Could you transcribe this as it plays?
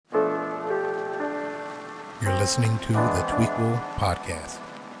You're listening to the Tweakable Podcast.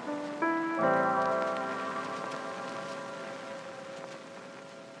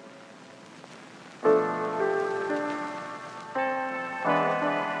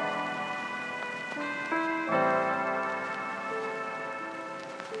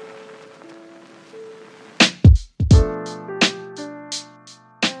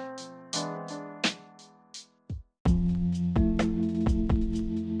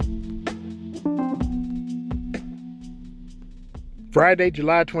 Friday,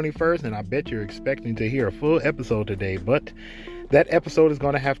 July 21st, and I bet you're expecting to hear a full episode today, but that episode is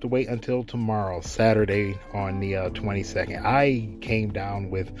going to have to wait until tomorrow, Saturday, on the 22nd. I came down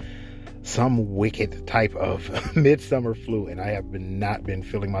with some wicked type of midsummer flu, and I have not been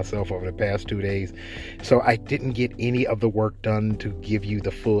feeling myself over the past 2 days, so I didn't get any of the work done to give you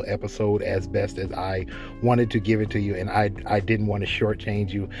the full episode as best as I wanted to give it to you, and I didn't want to shortchange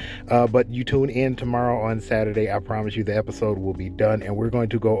you, but you tune in tomorrow on Saturday. I promise you the episode will be done, and we're going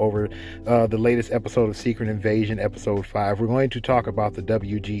to go over the latest episode of Secret Invasion, episode 5. We're going to talk about the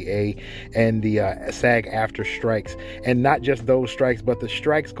WGA and the SAG-AFTRA strikes, and not just those strikes, but the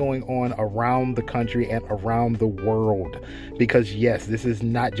strikes going on around the country and around the world, because yes, this is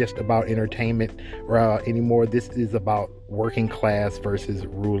not just about entertainment anymore. This is about working class versus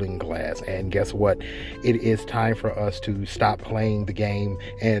ruling class, and guess what? It is time for us to stop playing the game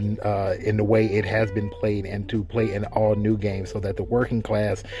and in the way it has been played, and to play an all new game so that the working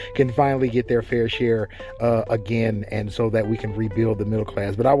class can finally get their fair share again, and so that we can rebuild the middle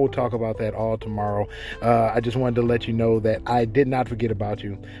class. But I will talk about that all tomorrow. I just wanted to let you know that I did not forget about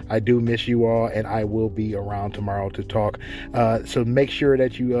you. I do miss you all, and I will be around tomorrow to talk, so make sure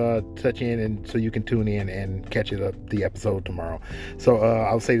that you touch in, and so you can tune in and catch it up the episode tomorrow. So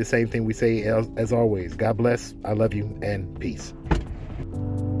I'll say the same thing we say as always. God bless, I love you, and peace.